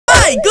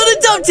I got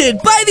adopted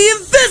by the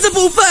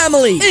invisible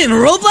family in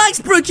Roblox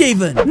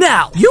BROOKHAVEN.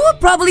 Now, you would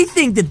probably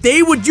think that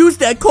they would use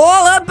their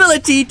core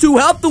ability to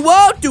help the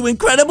world do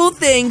incredible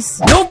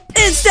things. Nope.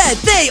 Instead,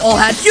 they all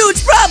had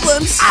huge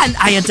problems, and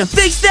I had to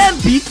fix them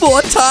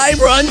before time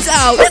runs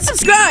out. Hit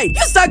subscribe.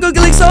 You start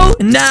Calixo.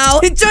 Now,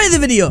 enjoy the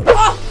video.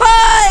 Oh,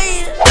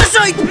 hi! That's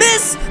right,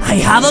 miss. I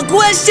have a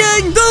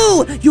question.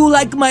 Do you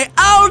like my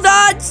owl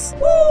dots?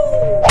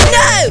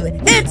 No,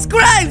 it's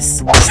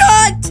gross.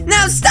 Shut.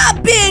 Now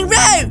stop being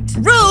rude.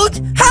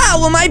 Rude?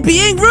 How am I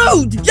being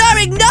rude? You're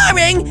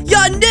ignoring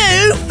your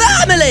new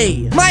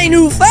family. My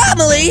new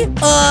family?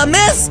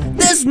 Miss,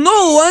 there's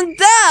no one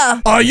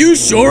there. Are you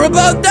sure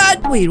about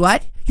that? Wait,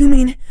 what? You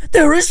mean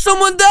there is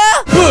someone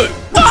there?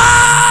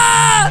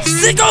 Ah!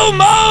 Sicko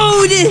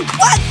mode!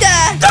 What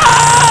the?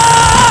 Ah!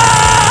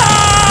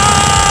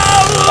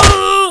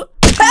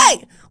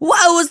 Hey!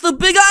 What was the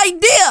big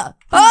idea?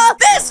 Huh?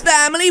 This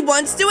family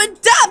wants to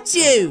adopt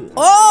you!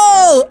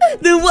 Oh!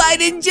 Then why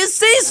didn't you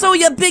say so,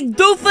 you big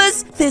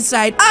doofus? This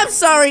side. I'm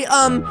sorry,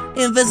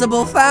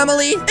 invisible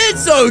family.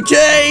 It's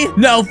okay!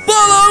 Now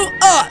follow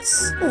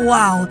us!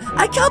 Wow,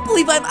 I can't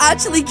believe I'm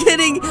actually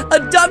getting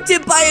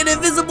adopted by an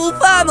invisible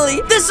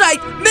family. This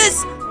side,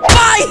 miss!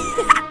 Bye!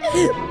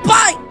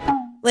 Bye!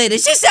 Wait,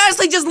 did she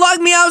seriously just lock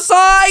me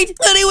outside?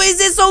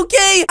 Anyways, it's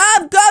okay.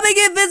 I'm coming,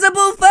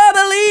 invisible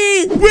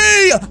family.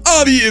 We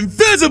are the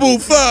invisible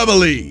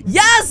family.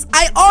 Yes,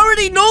 I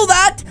already know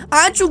that.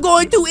 Aren't you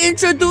going to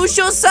introduce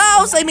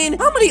yourselves? I mean,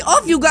 how many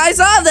of you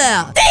guys are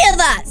there? 3 of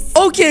us.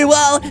 Okay,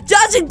 well,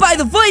 judging by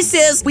the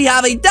voices, we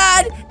have a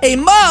dad, a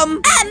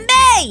mom, and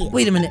me.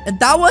 Wait a minute,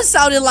 that one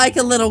sounded like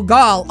a little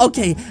girl.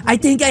 Okay, I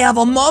think I have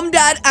a mom,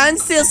 dad, and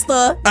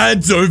sister.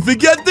 And don't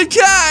forget the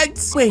cat.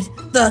 Wait,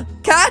 the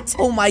cat?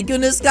 Oh my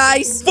goodness,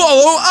 guys.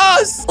 Follow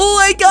us. Oh,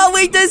 I can't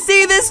wait to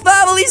see this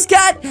family's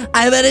cat.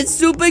 I bet it's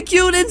super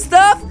cute and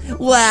stuff.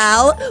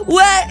 Well,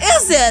 where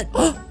is it?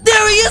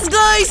 There he is,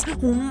 guys.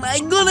 Oh my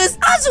goodness.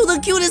 Also the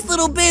cutest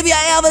little baby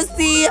I ever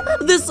see.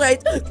 This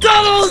right.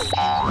 Cuddles.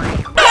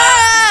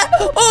 Ah!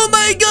 Oh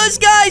my gosh,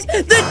 guys.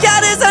 The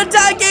cat is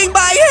attacking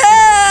my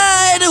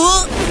head.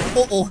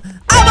 Uh-oh.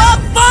 I'm on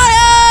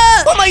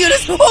fire. Oh my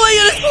goodness. Oh my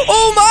goodness.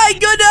 Oh my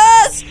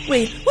goodness.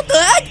 Wait, what the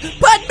heck?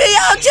 Put me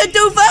out, you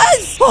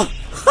doofus. Oh.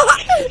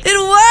 It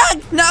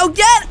worked! Now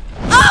get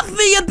off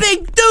me, you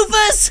big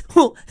doofus!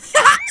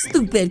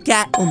 Stupid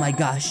cat. Oh my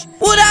gosh.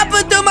 What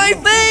happened to my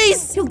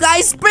face? You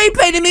guys spray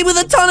painted me with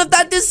a ton of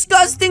that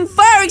disgusting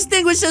fire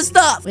extinguisher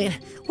stuff. Wait,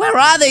 where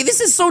are they?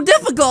 This is so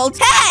difficult.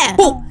 Hey!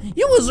 Oh,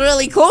 you was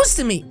really close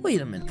to me. Wait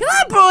a minute. Can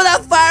I borrow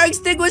that fire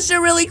extinguisher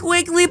really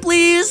quickly,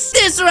 please?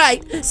 This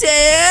right.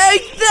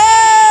 Take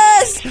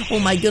this! Oh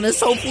my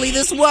goodness, hopefully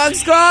this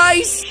works,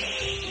 guys.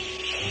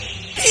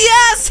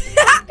 Yes!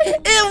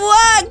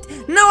 It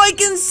worked! Now I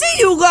can see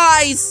you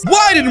guys!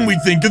 Why didn't we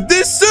think of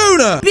this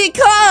sooner?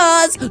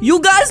 Because you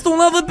guys don't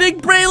have a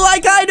big brain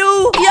like I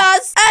do.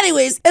 Yes.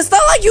 Anyways, it's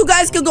not like you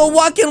guys could go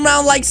walking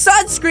around like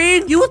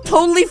sunscreen. You would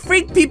totally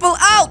freak people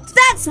out.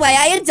 That's why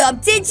I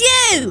adopted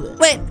you.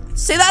 Wait,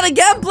 say that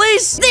again,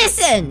 please.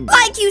 Listen,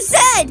 like you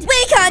said,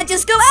 we can't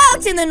just go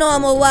out in the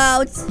normal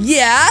world.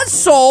 Yeah,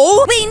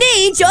 so? We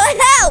need your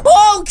help.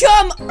 Oh,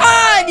 come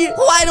on!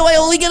 Why do I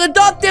only get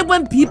adopted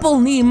when people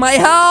need my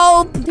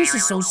help? This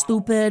is so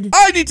stupid.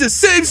 I need to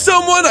save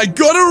someone. I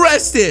got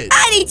arrested.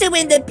 I need to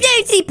win the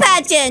beauty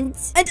pageant.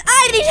 And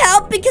I need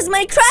help because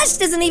my crush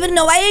doesn't even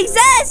know I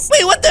exist.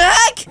 Wait, what the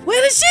heck?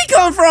 Where did she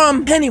come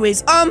from?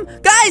 Anyways,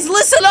 guys,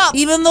 listen up.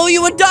 Even though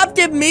you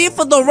adopted me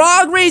for the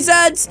wrong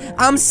reasons,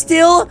 I'm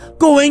still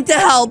going to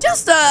help.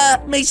 Just,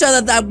 make sure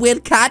that that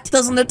weird cat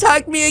doesn't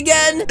attack me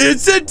again.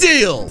 It's a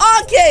deal.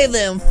 Okay,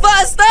 then.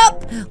 First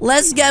up,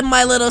 let's get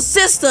my little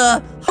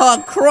sister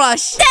her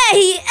crush. There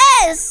he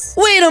is.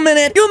 Wait a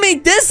minute. You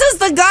mean this is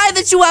the guy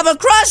that you have a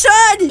crush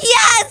on?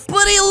 Yes.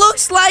 But he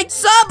looks like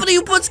somebody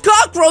who puts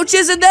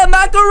cockroaches in their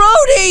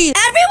macaroni.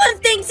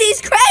 Everyone thinks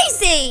he's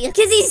crazy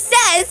because he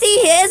says he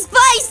hears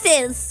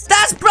voices.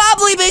 That's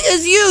probably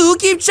because you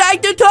keep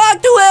trying to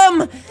talk to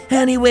him.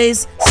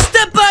 Anyways,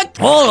 step back,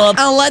 hold up,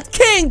 and let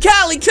King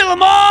Callie kill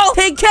them all.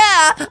 Take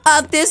care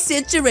of this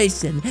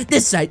situation.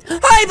 This side.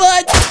 Hi,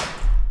 bud.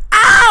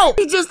 Ow!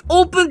 He just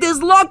opened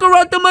his locker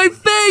onto my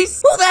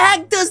face. Who the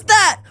heck does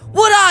that?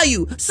 What are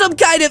you? Some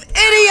kind of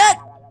idiot?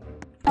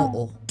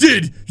 Uh-oh.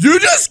 Did you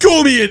just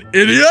call me an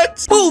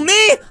idiot? Who,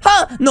 me?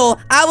 Huh? No,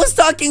 I was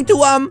talking to,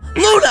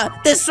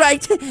 Luna. That's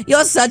right.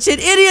 You're such an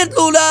idiot,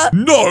 Luna.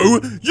 No,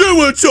 you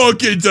were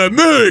talking to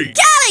me.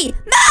 Callie,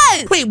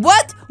 no! Wait,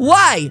 what?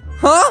 Why?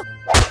 Huh?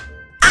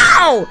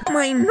 Ow!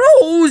 My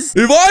nose!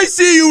 If I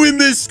see you in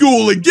this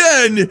school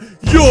again,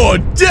 you're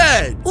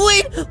dead!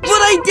 Wait, but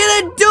I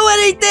didn't do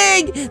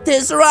anything!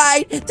 That's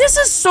right. This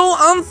is so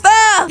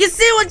unfair! You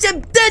see what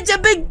you did, you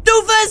big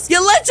doofus?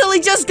 You literally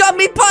just got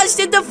me punched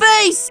in the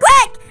face!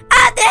 Quick!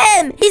 After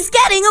him! He's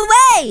getting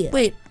away!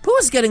 Wait, who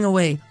is getting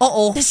away?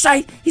 Uh-oh. That's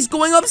right. He's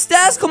going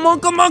upstairs. Come on,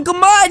 come on,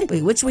 come on!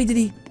 Wait, which way did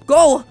he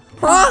go?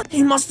 Huh?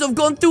 He must have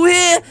gone through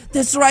here.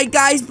 That's right,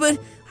 guys, but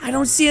I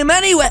don't see him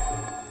anywhere.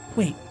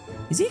 Wait.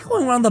 Is he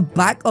going around the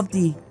back of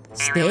the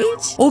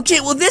Stage? Okay,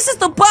 well, this is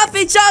the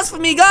perfect chance for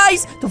me,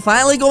 guys, to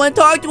finally go and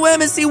talk to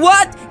him and see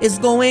what is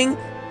going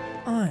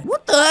on.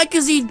 What the heck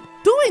is he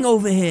doing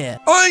over here?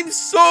 I'm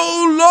so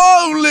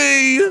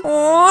lonely.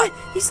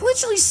 Aw, he's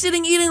literally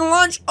sitting eating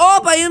lunch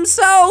all by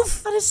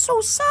himself. That is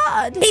so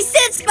sad. He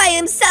sits by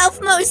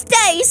himself most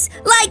days,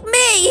 like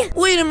me.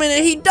 Wait a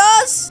minute, he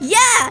does?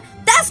 Yeah,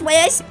 that's why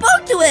I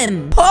spoke to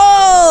him.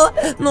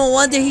 Oh, no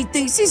wonder he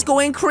thinks he's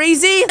going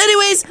crazy.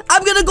 Anyways,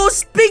 I'm gonna go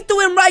speak to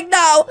him right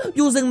now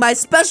using my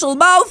special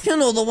mouth, you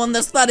know, the one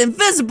that's not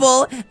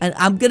invisible, and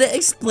I'm gonna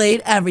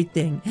explain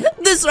everything.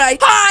 This right.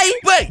 Hi!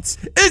 Wait,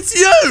 it's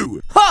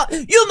you! Huh,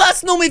 you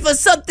must know me for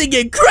something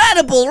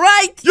incredible,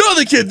 right? You're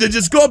the kid that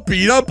just got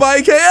beat up by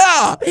a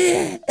KR!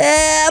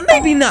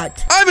 Maybe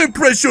not. I'm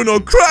impressed you're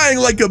not crying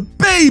like a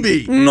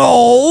baby!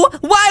 No,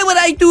 why would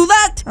I do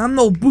that? I'm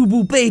no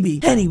boo-boo baby.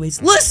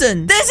 Anyways,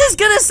 listen, this is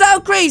gonna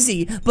sound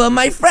crazy, but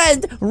my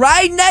friend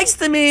right next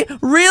to me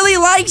really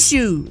likes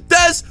you.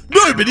 There's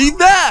nobody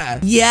there!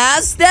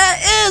 Yes, there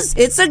is.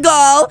 It's a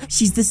girl.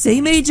 She's the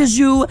same age as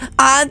you,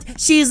 and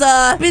she's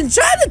been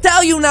trying to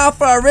tell you now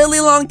for a really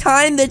long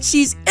time that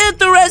she's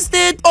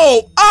interested.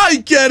 Oh, I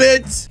get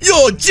it!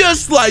 You're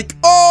just like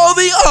all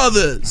the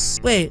others!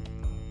 Wait,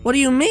 what do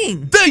you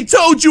mean? They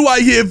told you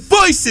I hear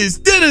voices,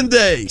 didn't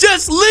they?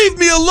 Just leave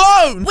me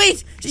alone!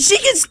 Wait, she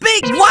can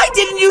speak. Why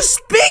didn't you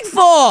speak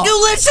for?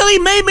 You literally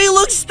made me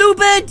look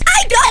stupid.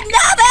 I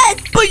got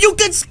nervous. But you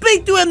can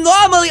speak to him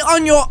normally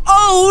on your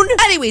own.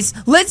 Anyways,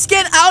 let's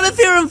get out of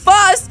here and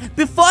fast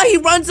before he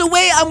runs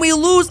away and we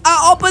lose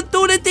our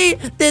opportunity.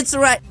 That's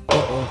right.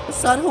 Uh-oh.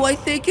 Is that who I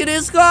think it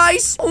is,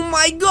 guys? Oh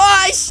my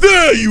gosh.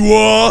 There you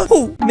are!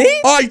 Who,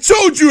 me? I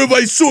told you if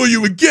I saw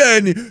you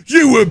again,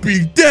 you would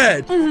be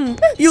dead!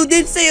 You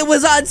did say it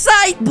was on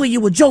sight, but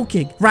you were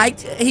joking, right?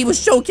 He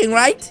was joking,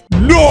 right?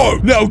 No!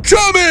 Now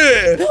come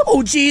here!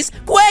 Oh, jeez.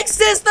 Quick,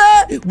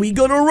 sister! We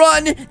gonna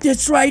run.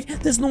 That's right.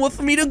 There's nowhere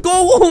for me to go.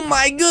 Oh,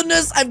 my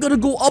goodness. I've got to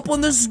go up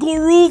on the school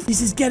roof.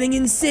 This is getting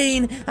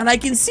insane. And I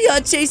can see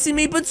her chasing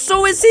me, but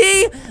so is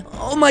he.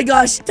 Oh, my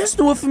gosh. There's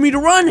nowhere for me to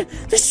run.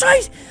 That's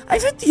right.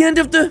 I've hit the end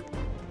of the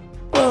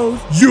road.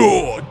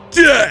 You're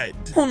dead!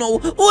 Oh, no.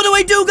 What do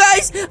I do,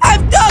 guys?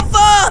 I'm done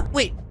for!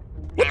 Wait.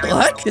 What the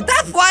heck? Did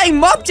that flying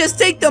mop just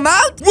take them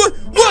out?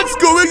 What's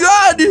going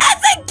on?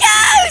 That's a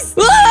ghost.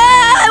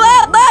 I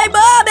want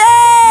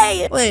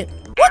my mommy. Wait.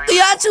 What the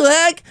actual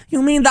heck?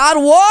 You mean that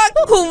walk?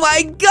 Oh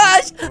my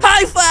gosh!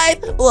 High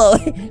five! Whoa,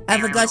 I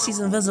forgot she's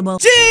invisible.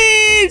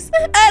 Jeez!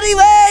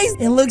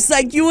 Anyways, it looks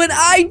like you and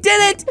I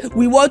did it!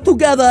 We worked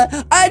together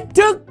and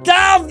took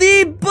down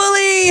the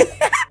bully!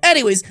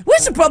 Anyways, we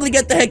should probably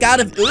get the heck out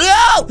of here.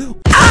 Ow!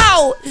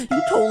 Ow!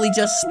 You totally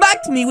just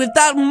smacked me with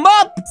that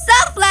mop!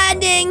 Soft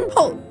landing.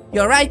 Oh.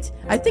 You're right.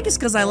 I think it's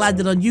because I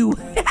landed on you.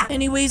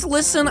 Anyways,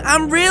 listen,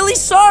 I'm really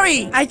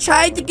sorry. I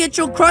tried to get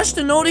your crush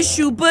to notice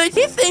you, but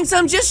he thinks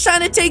I'm just trying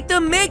to take the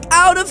mick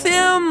out of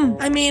him.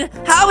 I mean,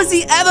 how is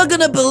he ever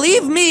gonna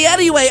believe me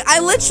anyway?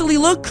 I literally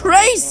look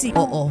crazy.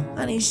 Uh-oh.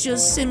 And he's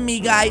just in me,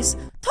 guys,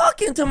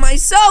 talking to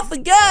myself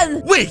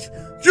again. Wait,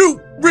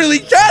 you really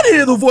can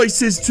hear the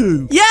voices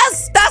too?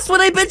 Yes, that's what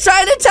I've been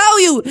trying to tell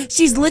you.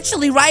 She's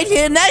literally right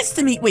here next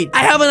to me. Wait, I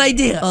have an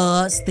idea.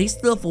 Stay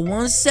still for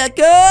 1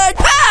 second.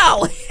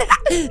 Pow!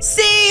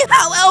 See?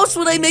 How else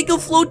would I make a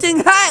floating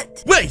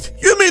hat? Wait,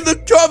 you mean the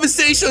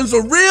conversations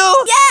are real?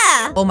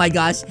 Yeah. Oh my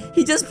gosh,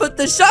 he just put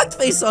the shocked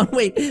face on.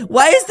 Wait,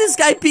 why is this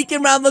guy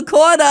peeking around the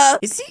corner?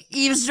 Is he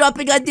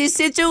eavesdropping on this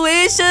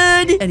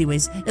situation?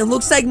 Anyways, it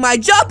looks like my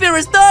job here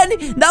is done.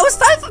 Now it's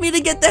time for me to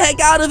get the heck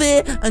out of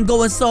here and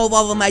go and solve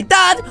all of my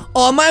dad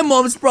or my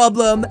mom's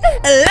problem.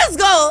 Let's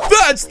go.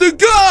 That's the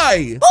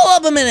guy.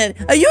 Hold up a minute.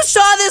 Are you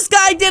sure this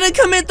guy didn't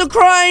commit the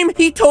crime?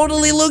 He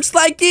totally looks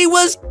like he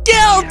was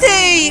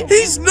guilty.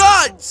 He's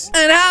nuts.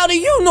 And how do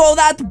you know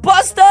that,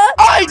 Buster?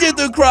 I did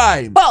the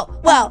crime. Oh,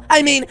 well,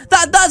 I mean,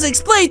 that does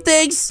explain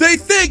things. They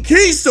think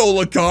he stole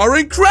a car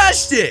and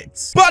crashed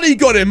it. But he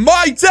got in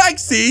my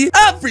taxi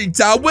every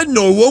time when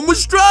no one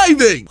was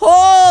driving.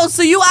 Oh,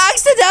 so you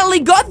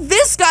accidentally got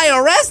this guy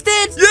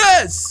arrested?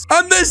 Yes,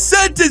 and they're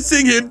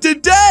sentencing him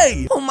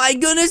today. Oh my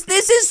goodness,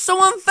 this is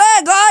so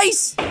unfair,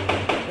 guys.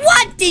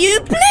 What do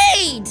you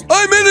plead?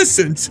 I'm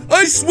innocent,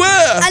 I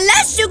swear.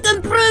 Unless you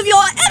can prove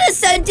you're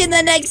innocent in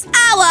the next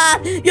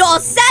hour, you're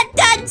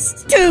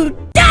sentenced to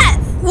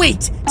death.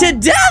 Wait, to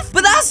death?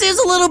 But that seems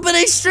a little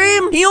bit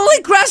extreme. He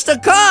only crashed a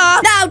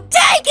car. Now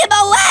take him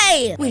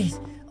away. Wait,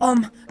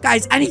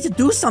 guys, I need to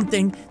do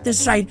something.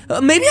 That's right.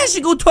 Maybe I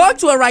should go talk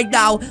to her right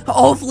now.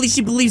 Hopefully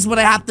she believes what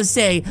I have to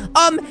say.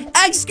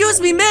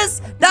 Excuse me, miss.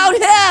 Down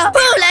here.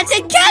 Who let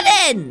a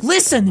kid in?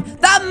 Listen,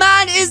 that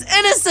man is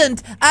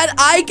innocent, and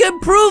I can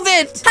prove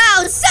it.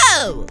 How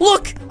so?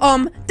 Look,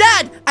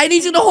 Dad, I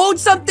need you to hold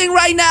something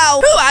right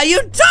now. Who are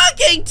you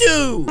talking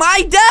to?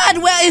 My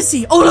dad, where is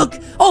he? Oh, look.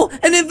 Oh,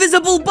 an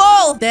invisible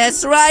ball.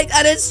 That's right,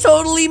 and it's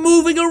totally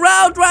moving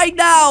around right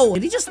now.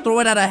 Did he just throw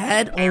it at her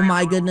head? Oh,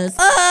 my goodness.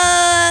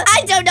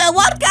 I don't know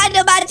what kind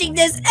of magic watching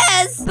this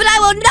is, but I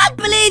will not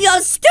believe your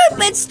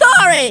stupid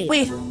story.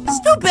 Wait,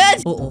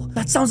 stupid? Uh-oh,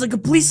 that sounds like a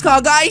police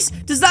car, guys.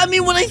 Does that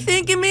mean what I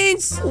think it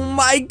means? Oh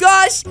my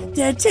gosh,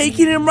 they're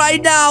taking him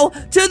right now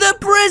to the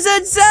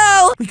prison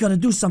cell. We gotta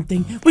do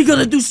something. We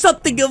gotta do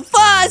something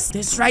fast.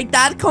 That's right,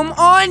 Dad, come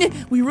on.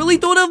 We really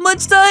don't have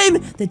much time.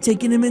 They're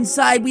taking him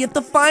inside. We have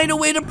to find a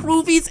way to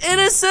prove he's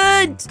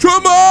innocent.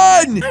 Come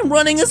on! I'm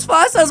running as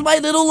fast as my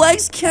little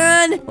legs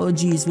can. Oh,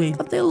 geez, wait.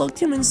 But they locked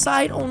him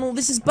inside. Oh, no,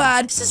 this is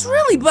bad. This is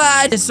really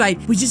bad. That's right.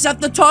 We just have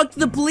to talk to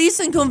the police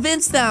and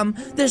convince them.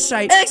 That's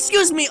right.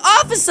 Excuse me,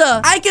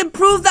 officer. I can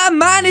prove that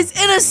man is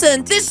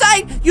innocent. That's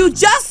right. You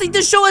just need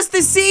to show us the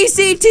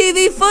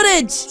CCTV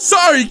footage.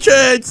 Sorry,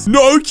 kids.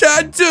 No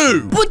can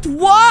do. But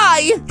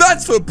why?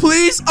 That's for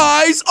police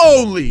eyes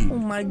only. Oh,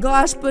 my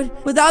gosh.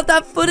 But without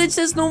that footage,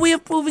 there's no way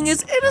of proving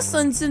his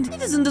innocence. And he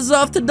doesn't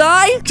deserve to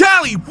die.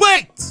 Callie,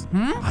 wait!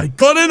 I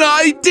got an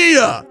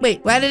idea.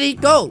 Wait, where did he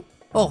go?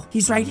 Oh,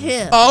 he's right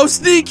here. I'll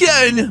sneak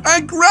in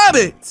and grab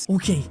it.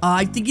 Okay,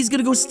 I think he's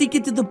gonna go sneak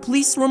into the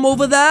police room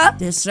over there.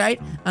 That's right.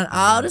 And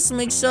I'll just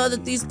make sure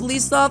that these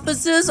police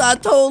officers are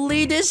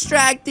totally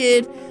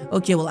distracted.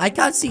 Okay, well, I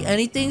can't see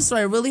anything, so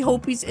I really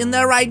hope he's in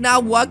there right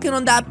now working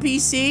on that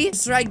PC.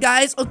 That's right,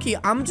 guys. Okay,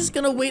 I'm just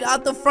gonna wait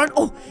out the front.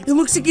 Oh, it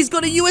looks like he's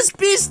got a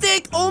USB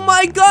stick. Oh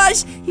my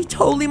gosh, he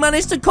totally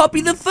managed to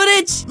copy the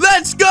footage.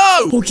 Let's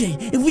go. Okay,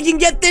 if we can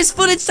get this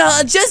footage to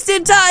her just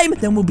in time,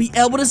 then we'll be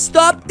able to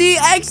stop the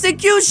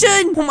execution.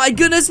 Oh my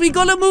goodness, we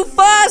gotta move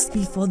fast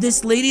before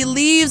this lady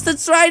leaves.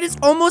 That's right, it's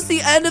almost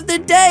the end of the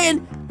day,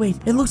 and wait,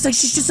 it looks like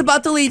she's just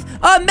about to leave.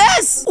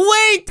 Miss!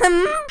 Wait!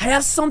 I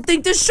have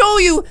something to show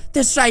you.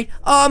 That's right.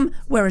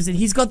 Where is it?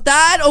 He's got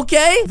that,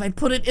 okay. If I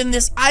put it in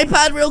this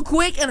iPad real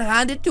quick and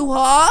hand it to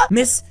her.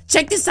 Miss,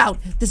 check this out.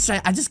 That's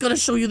right. I just gotta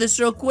show you this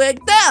real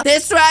quick. There.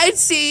 That's right.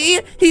 See?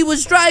 He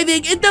was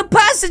driving in the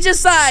passenger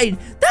side.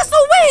 That's no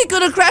way he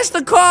could have crashed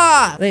the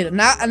car. Wait,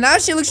 now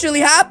she looks really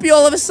happy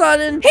all of a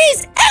sudden.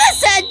 He's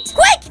innocent!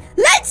 Quick!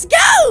 Let's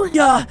go!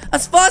 Yeah,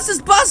 as fast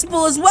as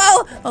possible as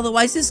well.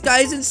 Otherwise, this guy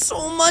is in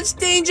so much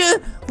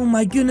danger. Oh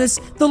my goodness,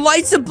 the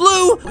lights are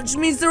blue, which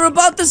means they're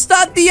about to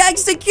start the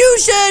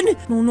execution.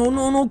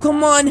 No,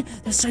 come on.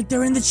 That's right,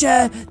 they're in the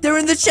chair. They're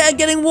in the chair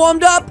getting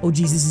warmed up. Oh,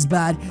 geez, this is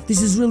bad.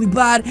 This is really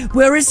bad.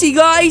 Where is he,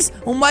 guys?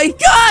 Oh my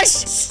gosh!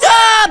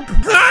 Stop!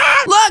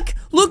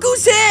 Look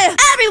who's here.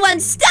 Everyone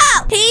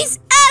stop! He's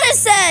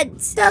innocent!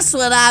 That's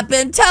what I've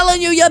been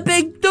telling you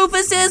big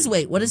doofuses.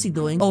 Wait, what is he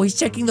doing? Oh, he's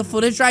checking the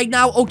footage right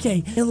now.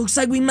 Okay, it looks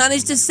like we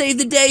managed to save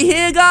the day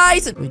here,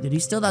 guys. Wait, did he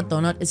steal that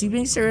donut? Is he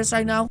being serious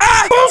right now?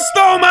 Who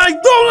stole my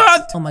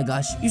donut? Oh my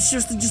gosh, you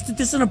seriously just did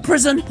this in a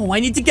prison? Oh,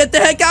 I need to get the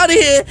heck out of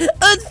here.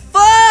 And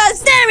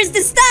fast! There is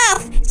the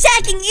staff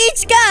checking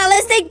each girl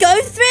as they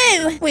go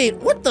through. Wait,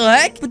 what the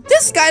heck? But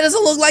this guy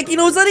doesn't look like he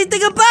knows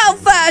anything about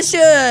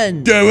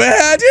fashion. Go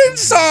ahead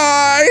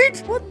inside.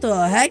 What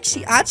the heck?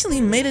 She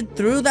actually made it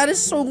through? That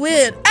is so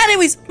weird.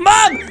 Anyways,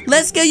 Mom,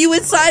 let's get you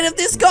inside of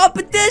this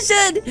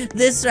competition.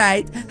 That's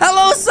right.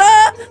 Hello, sir.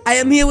 I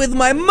am here with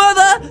my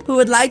mother, who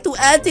would like to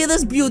enter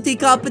this beauty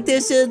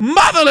competition.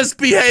 Motherless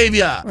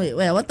behavior. Wait,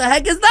 what the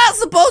heck is that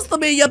supposed to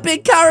be, you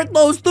big carrot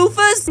nose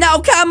doofus? Now,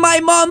 can my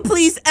mom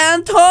please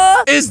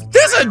enter? Is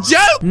this a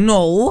joke?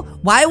 No.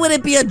 Why would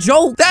it be a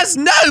joke? There's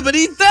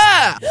nobody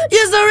there.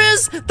 Yes, there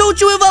is. Don't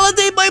you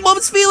invalidate my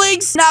mom's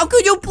feelings. Now,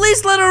 could you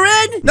please let her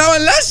in? Now,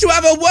 unless you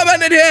have a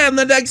woman in here in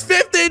the next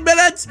 15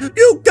 minutes,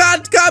 you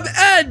can't come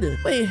in.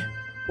 Wait.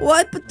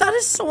 What? But that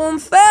is so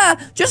unfair.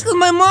 Just because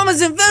my mom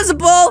is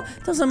invisible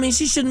doesn't mean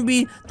she shouldn't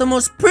be the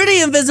most pretty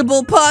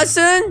invisible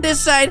person. This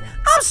side.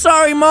 I'm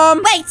sorry,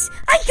 Mom. Wait,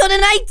 I got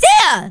an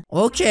idea.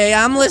 Okay,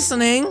 I'm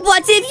listening.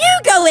 What if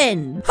you go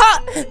in?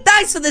 Ha!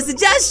 Thanks for the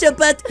suggestion,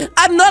 but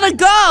I'm not a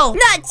girl.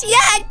 Not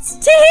yet.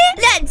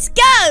 Let's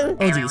go. Oh,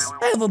 jeez.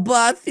 I have a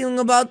bad feeling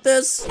about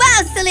this.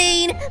 Well,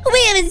 Celine,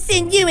 we haven't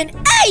seen you in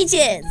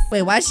ages.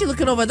 Wait, why is she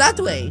looking over that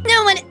way?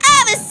 No one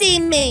ever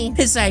seen me.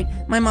 This side.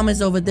 My mom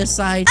is over this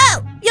side.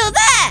 Oh, you're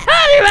there.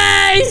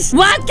 Anyways,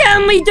 what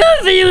can we do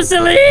for you,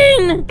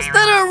 Celine? Is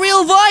that a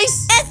real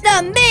voice? It's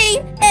not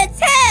me. It's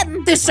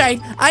him. This right.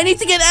 I need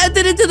to get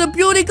entered into the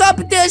beauty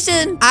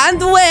competition. And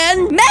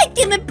win. Make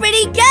him a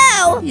pretty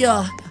girl.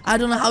 Yeah. I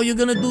don't know how you're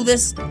gonna do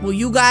this. Well,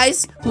 you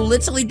guys, who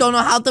literally don't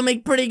know how to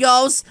make pretty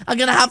girls, are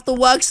gonna have to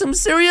work some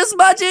serious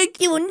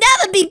magic. You will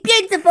never be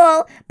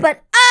beautiful,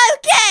 but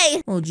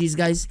okay. Oh, geez,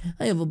 guys.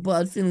 I have a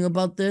bad feeling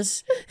about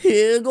this.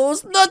 Here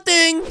goes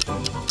nothing.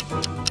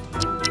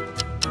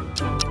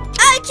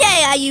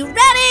 Okay, are you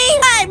ready?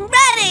 I'm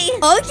ready.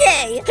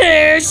 Okay.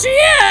 Here she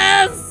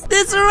is.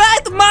 That's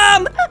right,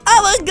 Mom.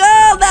 I'm a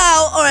girl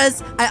now. Or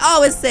as I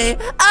always say,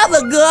 I'm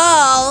a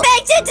girl.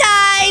 Picture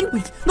time.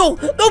 Wait, no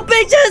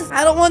pictures.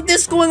 I don't want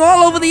this going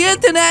all over the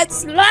internet.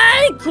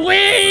 Slide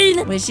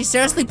Queen. Wait, she's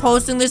seriously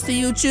posting this to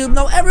YouTube?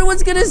 No,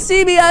 everyone's gonna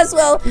see me as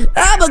well.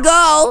 I'm a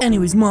girl.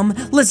 Anyways, Mom,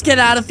 let's get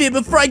out of here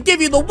before I give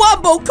you the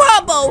wombo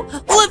combo.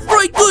 Left,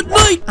 right, good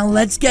night. And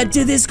let's get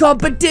to this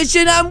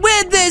competition and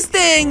win this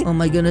thing. Oh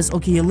my goodness.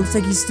 Okay, it looks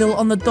like he's still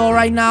on the door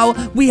right now.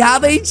 We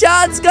have a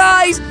chance,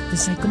 guys.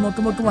 That's right. Come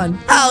on.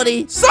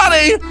 Howdy.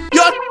 Sonny,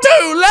 you're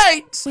too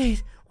late.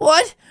 Wait,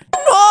 what?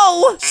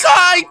 No!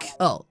 Psych!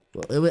 Oh.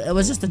 It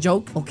was just a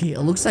joke. Okay, it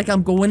looks like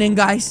I'm going in,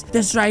 guys.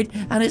 That's right.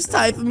 And it's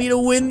time for me to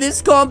win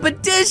this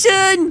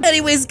competition.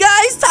 Anyways,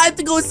 guys, time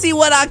to go see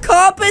what our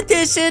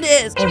competition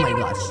is. Oh my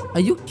gosh. Are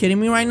you kidding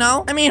me right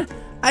now? I mean,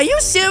 are you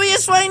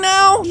serious right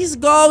now? These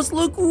girls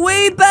look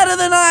way better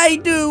than I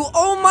do.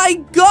 Oh my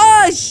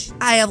gosh.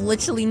 I have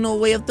literally no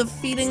way of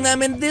defeating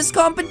them in this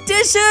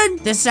competition.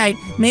 That's right.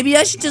 Maybe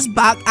I should just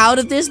back out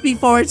of this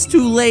before it's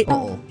too late.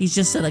 Uh-oh. He's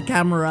just set a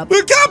camera up.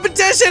 The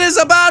competition is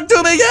about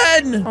to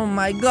begin. Oh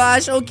my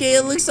gosh. Okay,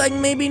 it looks like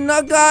maybe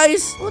not,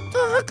 guys. What the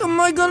heck am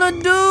I gonna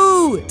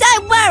do?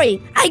 Don't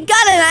worry, I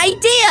got an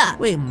idea.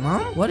 Wait,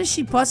 Mom? What is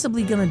she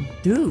possibly gonna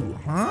do,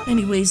 huh?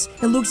 Anyways,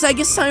 it looks like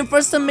it's time for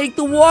us to make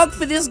the walk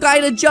for this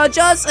guy to judge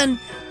us, and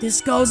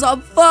this goes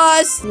up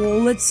first. Well,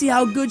 let's see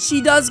how good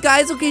she does,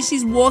 guys. Okay,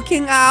 she's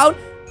walking out.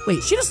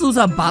 Wait, she just lose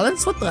her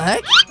balance? What the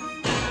heck?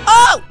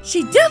 Oh,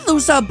 she did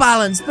lose her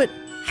balance, but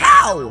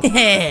how?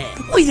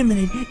 Wait a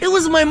minute, it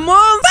was my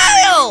mom.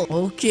 Fail!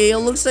 Okay, it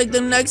looks like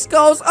the next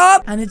girl's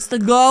up, and it's the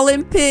girl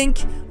in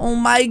pink. Oh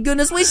my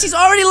goodness, wait, she's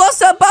already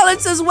lost her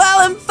balance as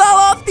well and fell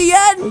off the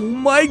end. Oh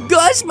my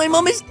gosh, my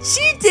mom is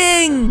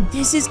cheating.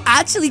 This is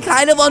actually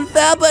kind of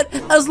unfair, but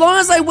as long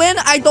as I win,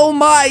 I don't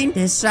mind.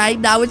 That's right,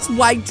 now it's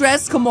white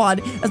dress. Come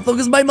on, as long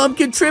as my mom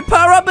can trip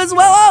her up as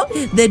well.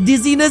 Oh, the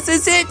dizziness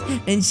is hit,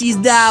 and she's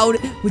down,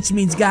 which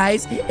means,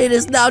 guys, it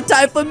is now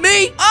time for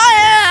me. Oh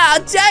yeah,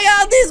 check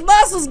out these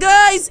muscles,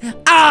 guys. Oh,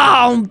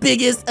 I'm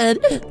biggest, and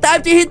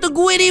time to hit the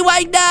Gwitty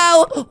right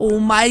now. Oh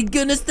my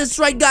goodness, that's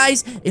right,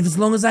 guys. If as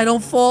long as I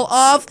don't fall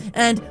off,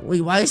 and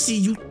wait, why is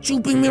she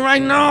chooping me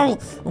right now?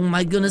 Oh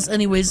my goodness.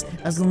 Anyways,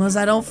 as long as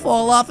I don't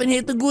fall off and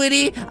hit the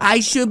Gwitty, I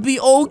should be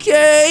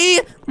okay.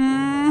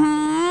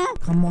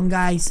 Come on,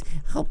 guys.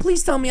 Oh,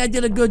 please tell me I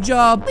did a good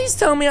job. Please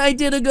tell me I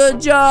did a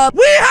good job.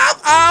 We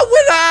have our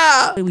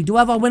winner. Wait, we do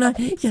have our winner?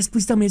 Yes,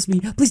 please tell me it's me.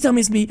 Please tell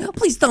me it's me.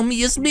 Please tell me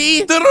it's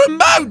me. The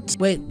remote.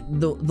 Wait,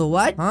 the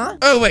what? Huh?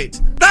 Oh,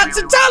 wait. That's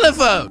a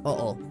telephone.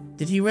 Uh-oh.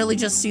 Did he really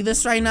just see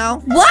this right now?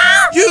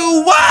 What?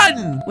 You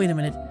won. Wait a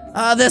minute.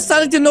 They're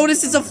starting to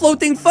notice it's a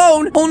floating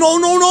phone. Oh, no,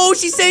 no, no.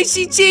 She's saying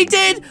she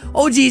cheated.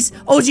 Oh, jeez.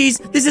 Oh, jeez.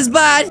 This is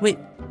bad. Wait,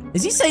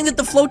 is he saying that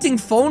the floating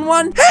phone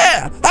won?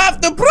 Here,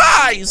 have the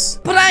prize.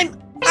 But I'm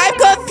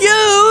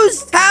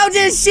confused. How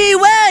did she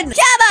win?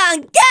 Come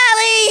on,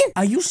 Callie.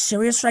 Are you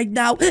serious right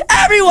now?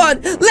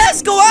 Everyone,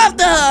 let's go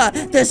after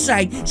her. That's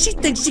right. She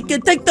thinks she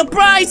can take the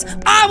prize.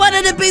 I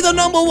wanted to be the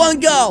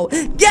 #1 girl.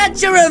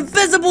 Get your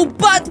invisible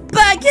butt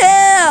back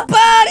here.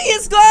 But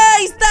yes,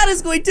 guys, that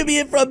is going to be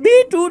it from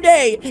me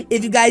today.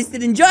 If you guys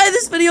did enjoy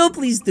this video,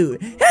 please do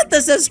hit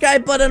the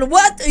subscribe button.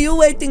 What are you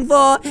waiting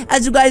for?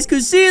 As you guys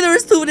can see, there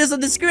is 2 videos on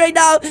the screen right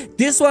now.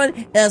 This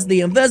one is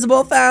the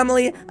invisible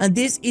family, and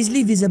this is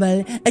the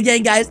visible.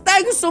 Again, guys,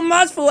 thank you so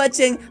much for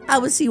watching. I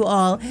will see you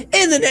all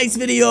in the next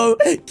video.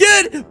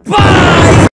 Goodbye!